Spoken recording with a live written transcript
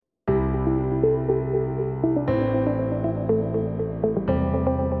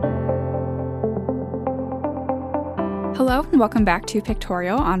Hello and welcome back to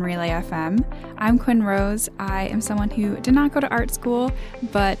Pictorial on Relay FM. I'm Quinn Rose. I am someone who did not go to art school,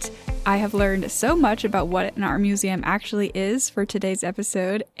 but I have learned so much about what an art museum actually is for today's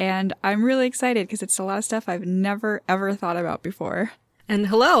episode, and I'm really excited because it's a lot of stuff I've never ever thought about before. And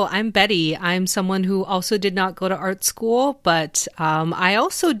hello, I'm Betty. I'm someone who also did not go to art school, but I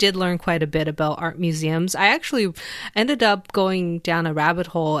also did learn quite a bit about art museums. I actually ended up going down a rabbit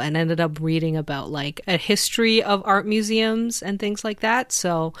hole and ended up reading about like a history of art museums and things like that.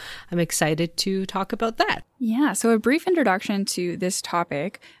 So I'm excited to talk about that. Yeah, so a brief introduction to this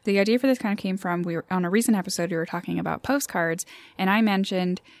topic. The idea for this kind of came from, we were on a recent episode, we were talking about postcards, and I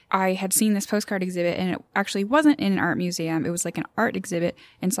mentioned I had seen this postcard exhibit, and it actually wasn't in an art museum. It was like an art exhibit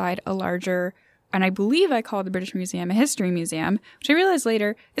inside a larger, and I believe I called the British Museum a history museum, which I realized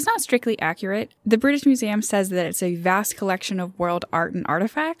later is not strictly accurate. The British Museum says that it's a vast collection of world art and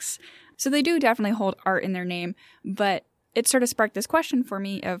artifacts, so they do definitely hold art in their name, but it sort of sparked this question for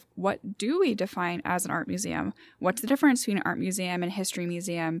me of what do we define as an art museum? What's the difference between an art museum and a history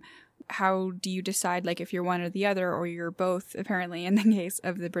museum? How do you decide like if you're one or the other, or you're both, apparently in the case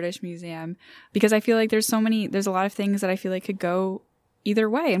of the British Museum? Because I feel like there's a lot of things that I feel like could go either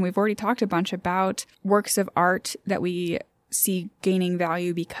way. And we've already talked a bunch about works of art that we see gaining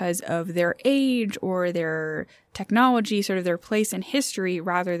value because of their age or their technology, sort of their place in history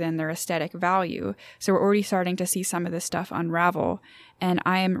rather than their aesthetic value. So we're already starting to see some of this stuff unravel. And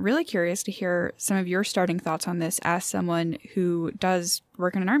I am really curious to hear some of your starting thoughts on this as someone who does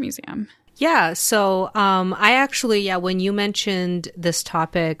work in an art museum. Yeah, so I actually, when you mentioned this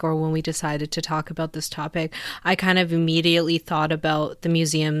topic, or when we decided to talk about this topic, I kind of immediately thought about the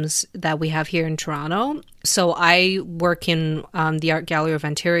museums that we have here in Toronto. So I work in the Art Gallery of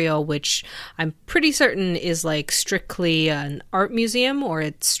Ontario, which I'm pretty certain is like strictly an art museum, or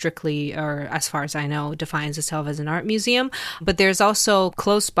it's strictly, or as far as I know, defines itself as an art museum. But there's also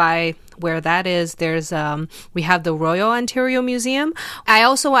close by where that is, there's we have the Royal Ontario Museum. I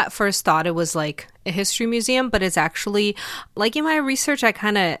also at first thought it was like a history museum, but it's actually, like in my research, I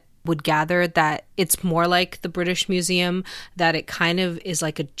kind of would gather that it's more like the British Museum, that it kind of is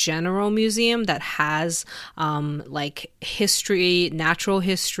like a general museum that has like history, natural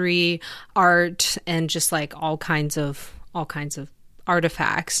history, art, and just like all kinds of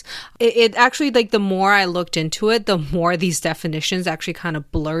artifacts. It actually, like, the more I looked into it, the more these definitions actually kind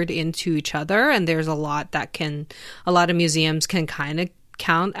of blurred into each other, and there's a lot of museums can kind of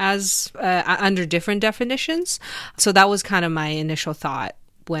count as under different definitions. So that was kind of my initial thought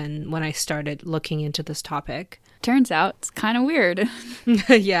when I started looking into this topic. Turns out it's kind of weird.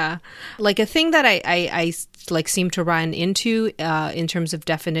 Yeah. Like a thing that I like seem to run into in terms of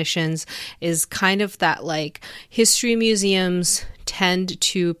definitions is kind of that like history museums tend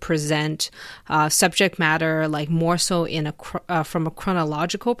to present subject matter like more so in from a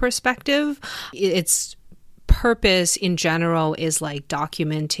chronological perspective. Its purpose in general is like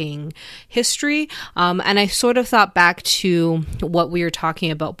documenting history. And I sort of thought back to what we were talking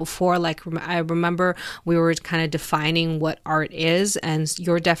about before. Like I remember we were kind of defining what art is, and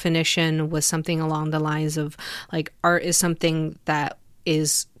your definition was something along the lines of like art is something that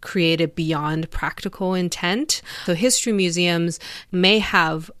is created beyond practical intent. So history museums may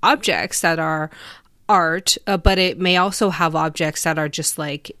have objects that are art, but it may also have objects that are just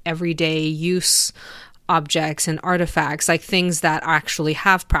like everyday use objects and artifacts, like things that actually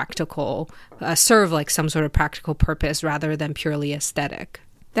have practical, serve like some sort of practical purpose rather than purely aesthetic.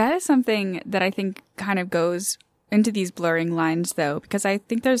 That is something that I think kind of goes into these blurring lines, though, because I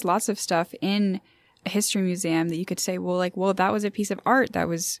think there's lots of stuff in a history museum that you could say, well, that was a piece of art that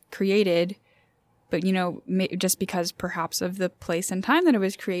was created, but, just because perhaps of the place and time that it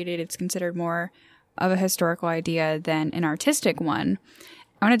was created, it's considered more of a historical idea than an artistic one.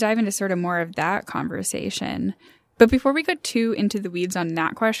 I want to dive into sort of more of that conversation. But before we go too into the weeds on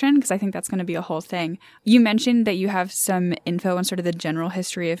that question, because I think that's going to be a whole thing, you mentioned that you have some info on sort of the general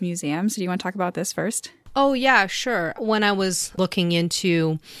history of museums. Do you want to talk about this first? Oh, yeah, sure. When I was looking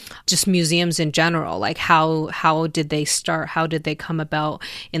into just museums in general, like how did they start? How did they come about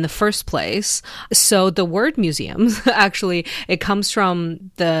in the first place? So the word museums, actually, it comes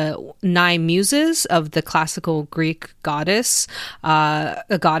from the 9 muses of the classical Greek goddesses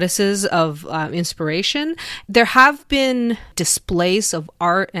of inspiration. There have been displays of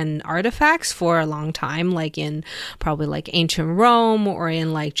art and artifacts for a long time, like in probably like ancient Rome or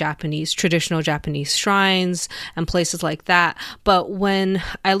in like traditional Japanese shrines. shrines and places like that. But when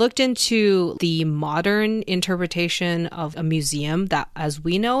I looked into the modern interpretation of a museum that as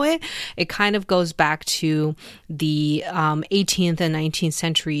we know it, it kind of goes back to the 18th and 19th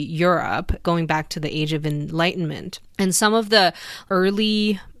century Europe, going back to the Age of Enlightenment. And some of the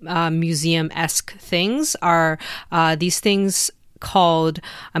early museum-esque things are these things called,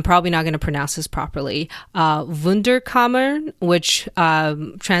 I'm probably not going to pronounce this properly, Wunderkammer, which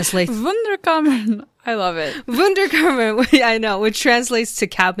translates... Wunderkammer. I love it. Wunderkammer, I know, which translates to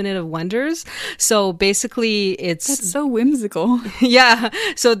Cabinet of Wonders. So basically it's... That's so whimsical. Yeah.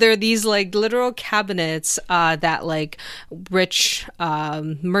 So there are these like literal cabinets that like rich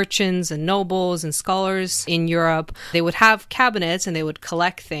merchants and nobles and scholars in Europe, they would have cabinets and they would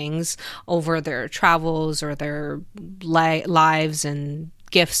collect things over their travels or their lives and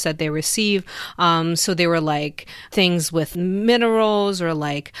gifts that they receive. So they were like things with minerals or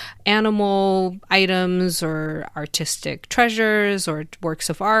like animal items or artistic treasures or works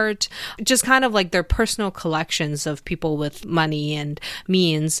of art, just kind of like their personal collections of people with money and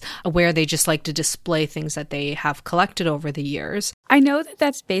means where they just like to display things that they have collected over the years. I know that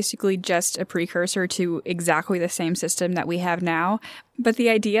that's basically just a precursor to exactly the same system that we have now. But the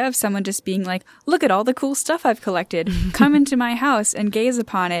idea of someone just being like, look at all the cool stuff I've collected, come into my house and gaze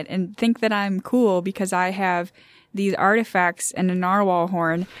upon it and think that I'm cool because I have these artifacts and a narwhal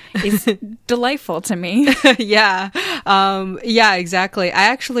horn is delightful to me. Yeah. Yeah, exactly. I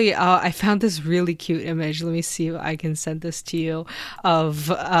actually, I found this really cute image. Let me see if I can send this to you of,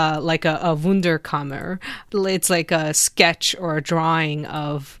 like a Wunderkammer. It's like a sketch or a drawing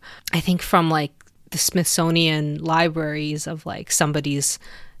of, I think from like the Smithsonian libraries of like somebody's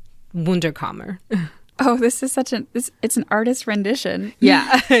Wunderkammer. Oh, this is it's an artist rendition.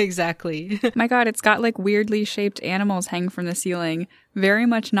 Yeah, exactly. My God, it's got like weirdly shaped animals hanging from the ceiling. Very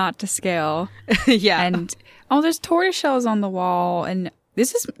much not to scale. Yeah. And, there's tortoise shells on the wall. And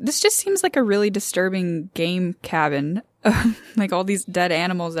this just seems like a really disturbing game cabin. Like all these dead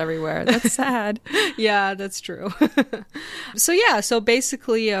animals everywhere. That's sad. Yeah, that's true. So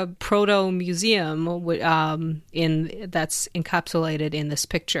basically a proto museum that's encapsulated in this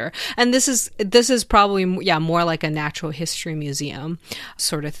picture. And this is probably more like a natural history museum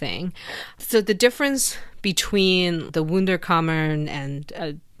sort of thing. So the difference between the Wunderkammer and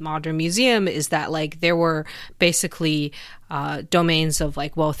a modern museum is that like there were basically domains of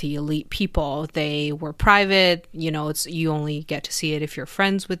like wealthy elite people. They were private, you only get to see it if you're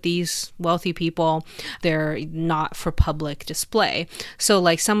friends with these wealthy people. They're not for public display. So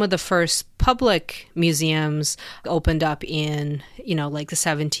like some of the first public museums opened up in like the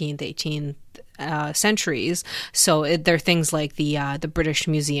 17th, 18th centuries. So there are things like the British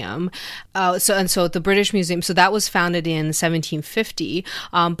Museum. So the British Museum, so that was founded in 1750.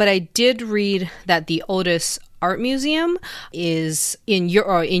 But I did read that the oldest art museum is in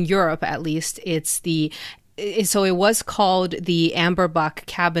Europe, at least. So it was called the Amberbach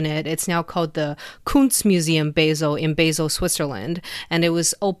Cabinet. It's now called the Kunstmuseum Basel in Basel, Switzerland. And it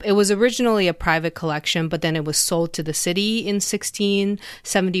was originally a private collection, but then it was sold to the city in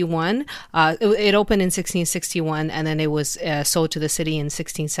 1671. It opened in 1661, and then it was sold to the city in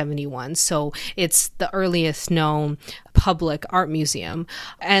 1671. So it's the earliest known public art museum.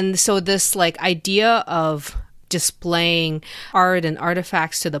 And so this like idea of displaying art and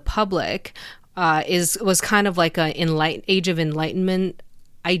artifacts to the public was kind of like a Age of Enlightenment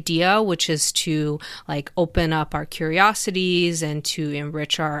idea, which is to like open up our curiosities and to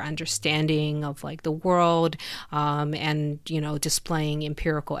enrich our understanding of like the world, and displaying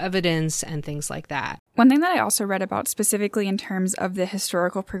empirical evidence and things like that. One thing that I also read about specifically in terms of the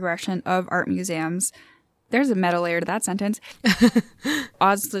historical progression of art museums, there's a meta layer to that sentence.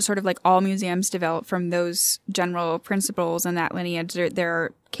 Sort of like all museums develop from those general principles and that lineage.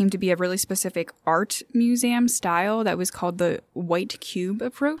 There came to be a really specific art museum style that was called the white cube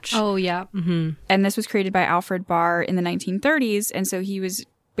approach. Oh, yeah. Mm-hmm. And this was created by Alfred Barr in the 1930s. And so he was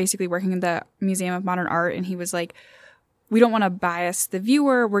basically working in the Museum of Modern Art, and he was like, we don't want to bias the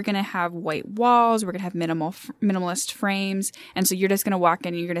viewer. We're going to have white walls. We're going to have minimalist frames. And so you're just going to walk in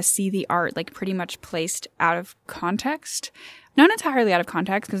and you're going to see the art like pretty much placed out of context. Not entirely out of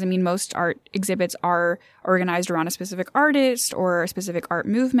context, because most art exhibits are organized around a specific artist or a specific art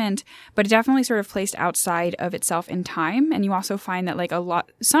movement, but definitely sort of placed outside of itself in time. And you also find that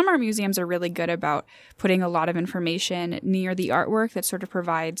some art museums are really good about putting a lot of information near the artwork that sort of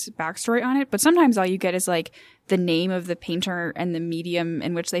provides backstory on it. But sometimes all you get is like the name of the painter and the medium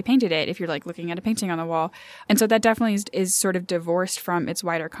in which they painted it, if you're like looking at a painting on the wall. And so that definitely is sort of divorced from its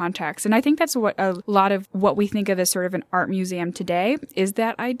wider context. And I think that's what a lot of what we think of as sort of an art museum today is,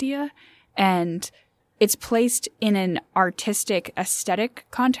 that idea. And it's placed in an artistic aesthetic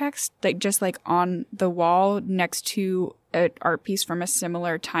context, like just like on the wall next to an art piece from a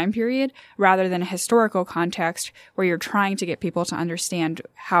similar time period, rather than a historical context where you're trying to get people to understand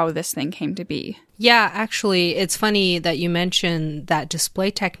how this thing came to be. Yeah, actually, it's funny that you mentioned that display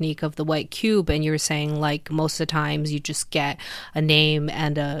technique of the white cube, and you were saying like most of the times you just get a name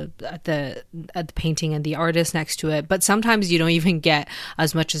and the painting and the artist next to it, but sometimes you don't even get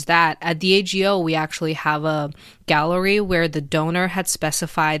as much as that. At the AGO, we actually have a gallery where the donor had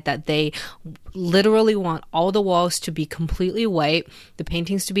specified that they literally want all the walls to be completely white, the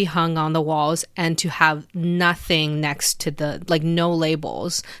paintings to be hung on the walls, and to have nothing next to the, like no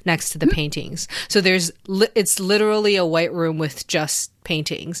labels next to the paintings. So it's literally a white room with just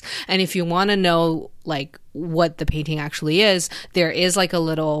paintings. And if you want to know like what the painting actually is, there is like a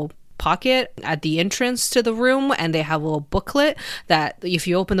little pocket at the entrance to the room, and they have a little booklet that if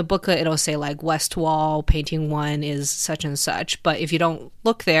you open the booklet, it'll say like West Wall painting 1 is such and such. But if you don't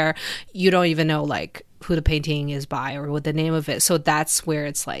look there, you don't even know like who the painting is by or what the name of it. So that's where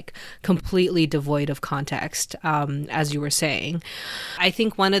it's like completely devoid of context, as you were saying. I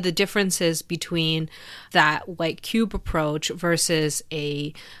think one of the differences between that white cube approach versus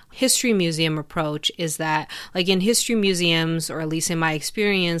a history museum approach is that like in history museums, or at least in my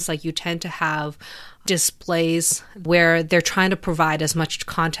experience, like you tend to have displays where they're trying to provide as much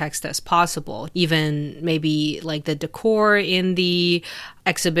context as possible, even maybe like the decor in the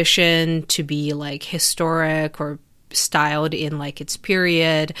exhibition to be like historic or styled in like its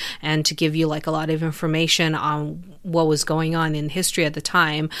period, and to give you like a lot of information on what was going on in history at the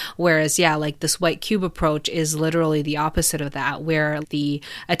time. Whereas like this white cube approach is literally the opposite of that, where the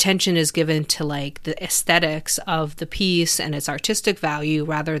attention is given to like the aesthetics of the piece and its artistic value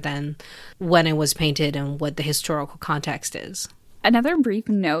rather than when it was painted and what the historical context is. Another brief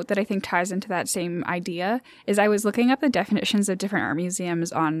note that I think ties into that same idea is I was looking up the definitions of different art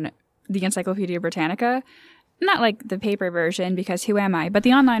museums on the Encyclopedia Britannica. Not like the paper version, because who am I, but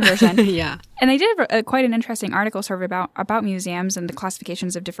the online version. Yeah. And they did quite an interesting article sort of about museums and the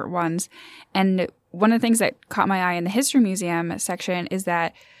classifications of different ones. And one of the things that caught my eye in the History Museum section is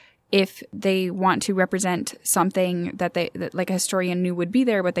that if they want to represent something that like a historian knew would be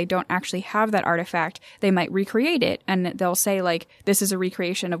there, but they don't actually have that artifact, they might recreate it. And they'll say like, this is a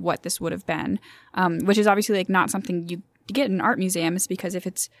recreation of what this would have been, which is obviously like not something you get in art museums, because if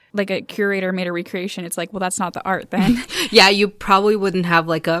it's like a curator made a recreation, it's like, well, that's not the art then. Yeah, you probably wouldn't have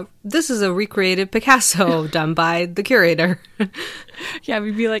like this is a recreated Picasso done by the curator. Yeah,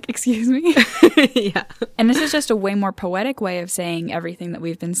 we'd be like, excuse me? Yeah. And this is just a way more poetic way of saying everything that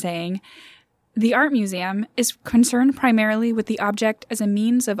we've been saying. The art museum is concerned primarily with the object as a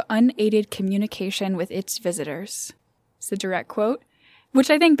means of unaided communication with its visitors. It's a direct quote, which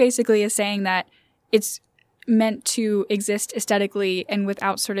I think basically is saying that it's meant to exist aesthetically and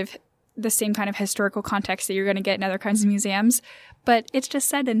without sort of the same kind of historical context that you're going to get in other kinds of museums, but it's just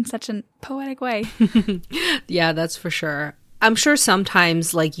said in such a poetic way. Yeah, that's for sure. I'm sure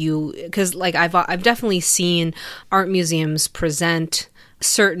sometimes like because like I've definitely seen art museums present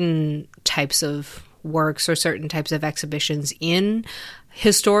certain types of works or certain types of exhibitions in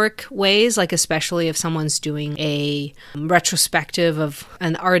historic ways, like especially if someone's doing a retrospective of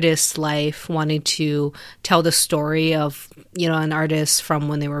an artist's life, wanting to tell the story of, an artist from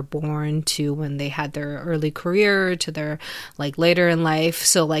when they were born to when they had their early career to their like later in life.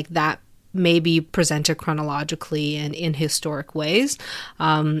 So like that may be presented chronologically and in historic ways.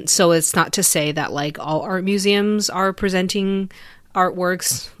 So it's not to say that like all art museums are presenting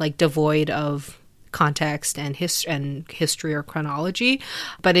artworks like devoid of context and history or chronology,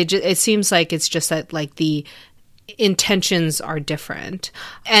 but it seems like it's just that like the intentions are different.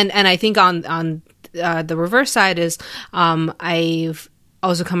 And I think on the reverse side is I've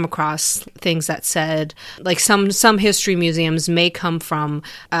also come across things that said like some history museums may come from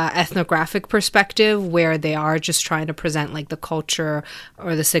ethnographic perspective, where they are just trying to present like the culture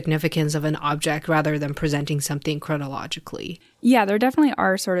or the significance of an object rather than presenting something chronologically. Yeah, there definitely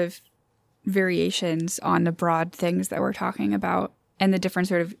are sort of variations on the broad things that we're talking about and the different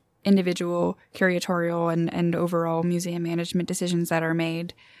sort of individual curatorial and overall museum management decisions that are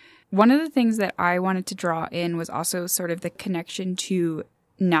made. One of the things that I wanted to draw in was also sort of the connection to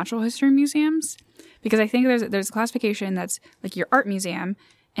natural history museums, because I think there's a classification that's like your art museum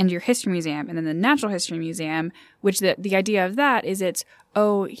and your history museum, and then the natural history museum, which the idea of that is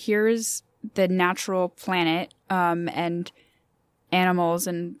here's the natural planet and animals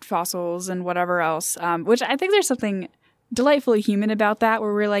and fossils and whatever else, which I think there's something delightfully human about that,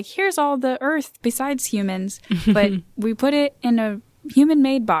 where we're like, here's all the earth besides humans, but we put it in a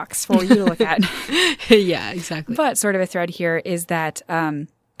human-made box for you to look at. Yeah, exactly. But sort of a thread here is that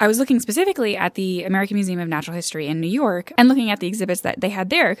I was looking specifically at the American Museum of Natural History in New York and looking at the exhibits that they had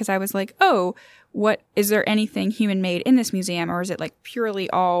there because I was like, oh, is there anything human-made in this museum, or is it like purely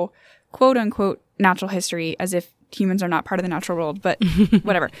all quote-unquote natural history, as if humans are not part of the natural world, but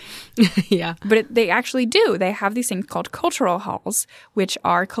whatever. Yeah. But they actually do. They have these things called cultural halls, which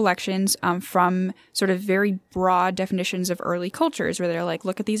are collections from sort of very broad definitions of early cultures, where they're like,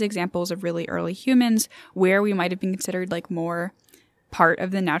 look at these examples of really early humans where we might have been considered like more part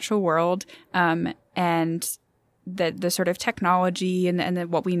of the natural world, and the sort of technology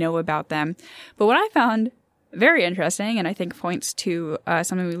and what we know about them. But what I found very interesting, and I think points to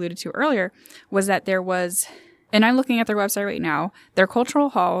something we alluded to earlier, was that there was, and I'm looking at their website right now, their cultural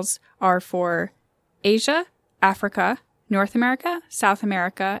halls are for Asia, Africa, North America, South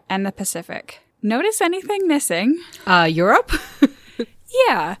America, and the Pacific. Notice anything missing? Europe?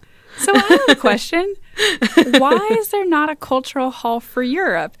 Yeah. So I have a question. Why is there not a cultural hall for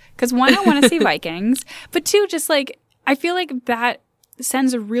Europe? Because one, I want to see Vikings, but two, just like, I feel like that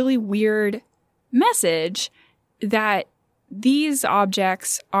sends a really weird message that these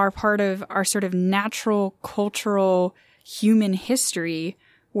objects are part of our sort of natural, cultural, human history,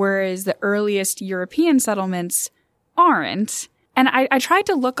 whereas the earliest European settlements aren't. And I tried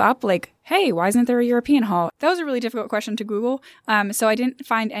to look up, like, hey, why isn't there a European hall? That was a really difficult question to Google. So I didn't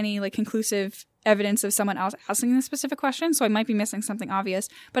find any, like, conclusive evidence of someone else asking this specific question, so I might be missing something obvious.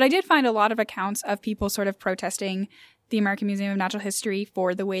 But I did find a lot of accounts of people sort of protesting the American Museum of Natural History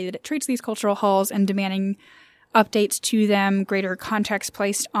for the way that it treats these cultural halls and demanding updates to them, greater context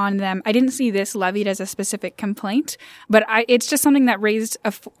placed on them. I didn't see this levied as a specific complaint, but it's just something that raised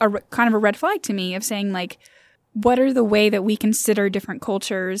a kind of a red flag to me of saying, like, what are the way that we consider different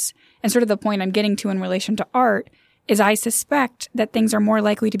cultures? And sort of the point I'm getting to in relation to art is I suspect that things are more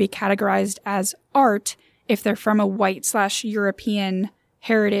likely to be categorized as art if they're from a white/European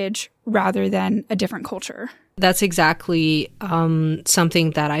heritage rather than a different culture. That's exactly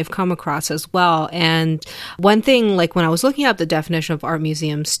something that I've come across as well. And one thing, like when I was looking up the definition of art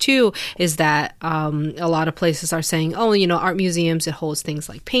museums too, is that a lot of places are saying, oh, you know, art museums, it holds things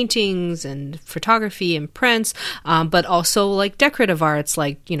like paintings and photography and prints, but also like decorative arts,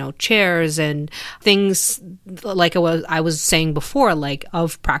 like, you know, chairs and things like I was saying before, like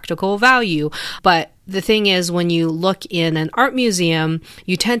of practical value. But the thing is, when you look in an art museum,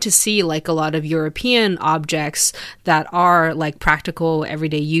 you tend to see like a lot of European objects that are like practical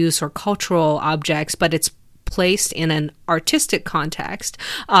everyday use or cultural objects, but it's placed in an artistic context.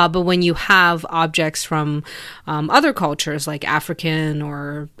 But when you have objects from other cultures like African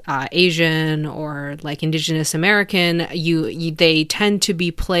or Asian or like Indigenous American, they tend to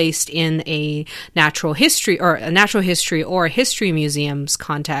be placed in a natural history or a history museum's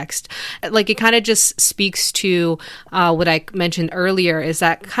context. Like it kind of just speaks to what I mentioned earlier, is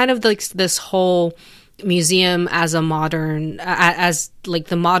that kind of like this whole museum as a modern, as like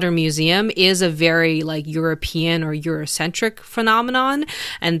the modern museum is a very like European or Eurocentric phenomenon,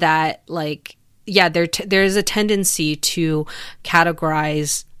 and that like, yeah, there is a tendency to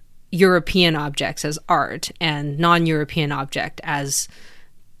categorize European objects as art and non-European object as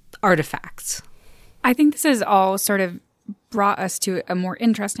artifacts. I think this has all sort of brought us to a more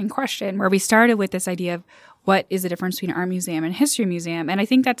interesting question, where we started with this idea of what is the difference between an art museum and a history museum. And I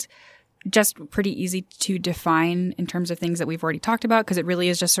think that's just pretty easy to define in terms of things that we've already talked about, because it really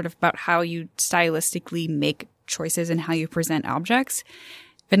is just sort of about how you stylistically make choices and how you present objects.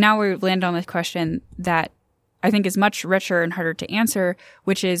 But now we land on this question that I think is much richer and harder to answer,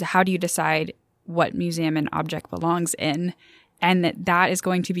 which is how do you decide what museum an object belongs in? And that is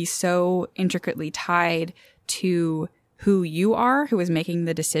going to be so intricately tied to who you are, who is making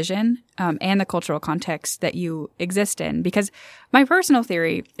the decision, and the cultural context that you exist in. Because my personal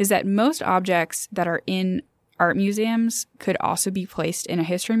theory is that most objects that are in art museums could also be placed in a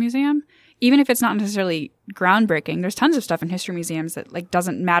history museum, even if it's not necessarily groundbreaking. There's tons of stuff in history museums that like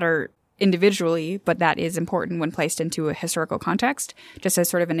doesn't matter individually, but that is important when placed into a historical context, just as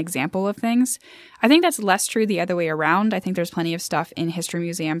sort of an example of things. I think that's less true the other way around. I think there's plenty of stuff in history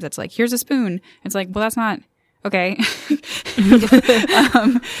museums that's like, here's a spoon. It's like, well, that's not okay.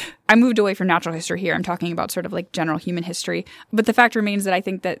 I moved away from natural history here. I'm talking about sort of like general human history. But the fact remains that I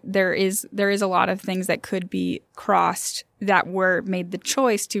think that there is a lot of things that could be crossed that were made the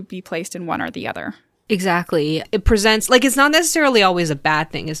choice to be placed in one or the other. Exactly. It presents, like, it's not necessarily always a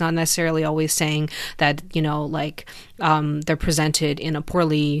bad thing. It's not necessarily always saying that, you know, like, they're presented in a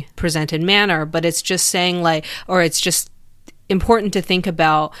poorly presented manner, but it's just saying like, or it's just important to think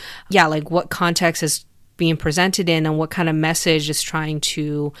about, yeah, like what context is being presented in and what kind of message is trying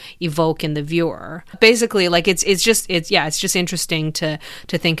to evoke in the viewer. Basically, like it's just interesting to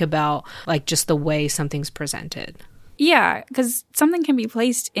think about like just the way something's presented. Yeah, because something can be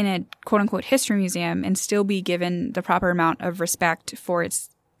placed in a quote-unquote history museum and still be given the proper amount of respect for its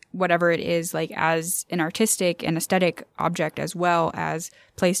whatever it is, like as an artistic and aesthetic object as well as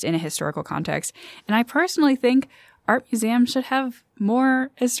placed in a historical context. And I personally think art museums should have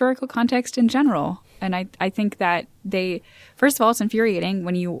more historical context in general. And I think that first of all, it's infuriating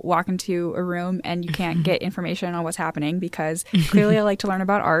when you walk into a room and you can't get information on what's happening, because clearly I like to learn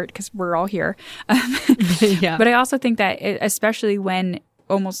about art because we're all here. Yeah. But I also think that especially when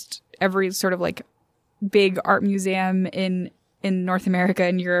almost every sort of like big art museum in North America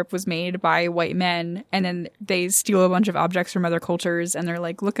and Europe was made by white men, and then they steal a bunch of objects from other cultures and they're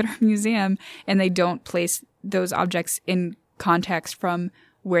like, look at our museum, and they don't place those objects in context from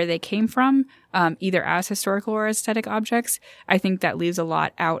where they came from, either as historical or aesthetic objects. I think that leaves a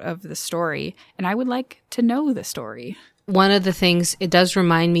lot out of the story, and I would like to know the story. One of the things it does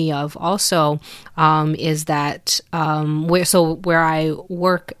remind me of also is that where I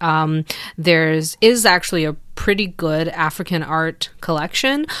work, is actually a pretty good African art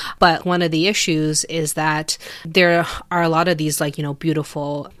collection, but one of the issues is that there are a lot of these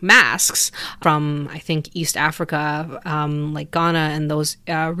beautiful masks from, I think, East Africa, like Ghana and those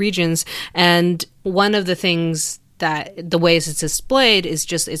regions, and one of the things that the ways it's displayed is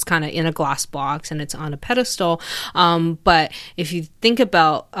just, it's kind of in a glass box and it's on a pedestal. But if you think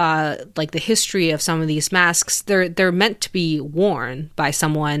about like the history of some of these masks, they're meant to be worn by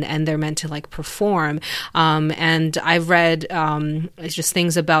someone and they're meant to like perform. And I've read just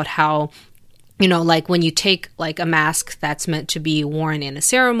things about how, like when you take like a mask that's meant to be worn in a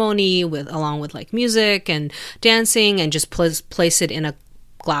ceremony along with like music and dancing, and just place it in a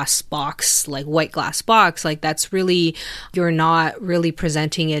glass box, like white glass box, like that's really, you're not really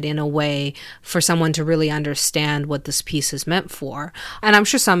presenting it in a way for someone to really understand what this piece is meant for. And I'm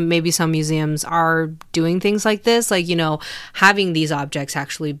sure maybe some museums are doing things like this, like, having these objects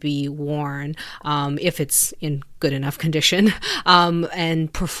actually be worn, if it's in good enough condition,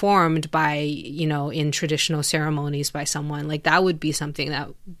 and performed by, in traditional ceremonies by someone. Like that would be something that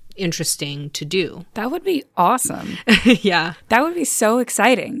interesting to do. That would be awesome. Yeah. That would be so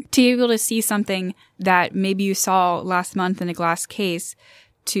exciting to be able to see something that maybe you saw last month in a glass case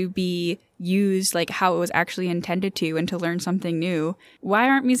to be used like how it was actually intended to, and to learn something new. Why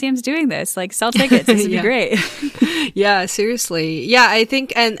aren't museums doing this? Like, sell tickets. This would be great. Yeah, seriously. Yeah, I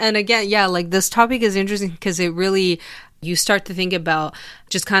think, and again, yeah, like this topic is interesting because it really, you start to think about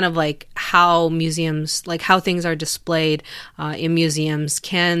just kind of like how museums, like how things are displayed in museums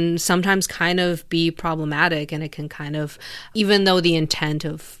can sometimes kind of be problematic. And it can kind of, even though the intent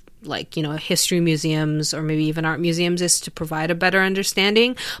of like, history museums or maybe even art museums is to provide a better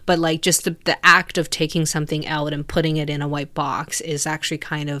understanding, but like just the act of taking something out and putting it in a white box is actually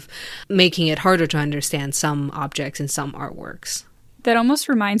kind of making it harder to understand some objects and some artworks. That almost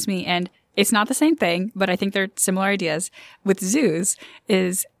reminds me, and it's not the same thing, but I think they're similar ideas with zoos,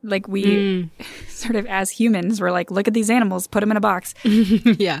 is like we sort of as humans, we're like, look at these animals, put them in a box.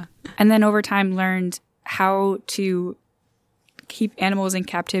 Yeah. And then over time learned how to keep animals in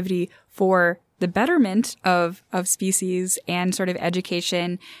captivity for the betterment of species and sort of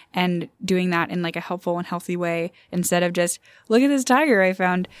education, and doing that in like a helpful and healthy way, instead of just, look at this tiger I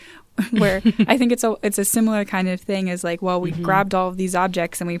found. Where I think it's a similar kind of thing as like, well, we grabbed all of these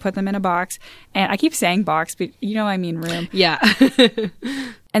objects and we put them in a box, and I keep saying box, but I mean room. Yeah.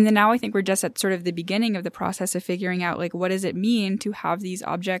 And then now I think we're just at sort of the beginning of the process of figuring out like, what does it mean to have these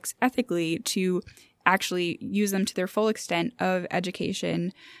objects ethically, to actually use them to their full extent of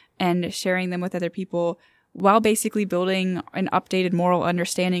education and sharing them with other people, while basically building an updated moral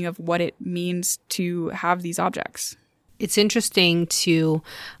understanding of what it means to have these objects. It's interesting to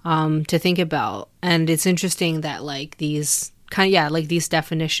think about, and it's interesting that like these like these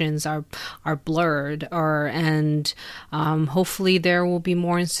definitions are blurred, and hopefully there will be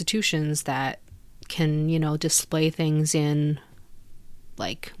more institutions that can display things in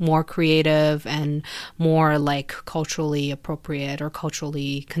like more creative and more like culturally appropriate or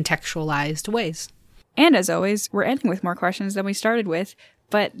culturally contextualized ways. And as always, we're ending with more questions than we started with,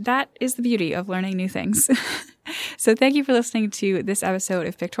 but that is the beauty of learning new things. So thank you for listening to this episode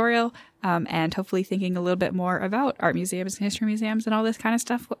of Pictorial, and hopefully thinking a little bit more about art museums and history museums and all this kind of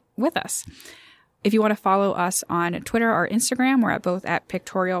stuff with us. If you want to follow us on Twitter or Instagram, we're both at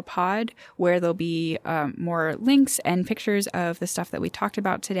Pictorial Pod, where there'll be more links and pictures of the stuff that we talked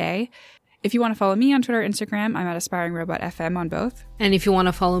about today. If you want to follow me on Twitter or Instagram, I'm at AspiringRobotFM on both. And if you want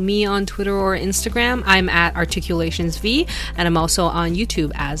to follow me on Twitter or Instagram, I'm at Articulations_V, and I'm also on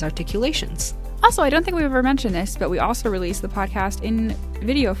YouTube as Articulations. Also, I don't think we've ever mentioned this, but we also release the podcast in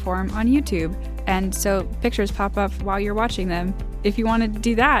video form on YouTube. And so pictures pop up while you're watching them. If you want to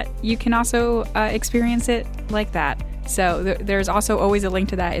do that, you can also experience it like that. So there's also always a link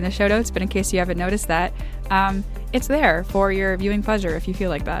to that in the show notes, but in case you haven't noticed that, it's there for your viewing pleasure if you feel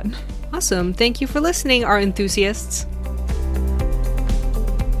like that. Awesome. Thank you for listening, art enthusiasts.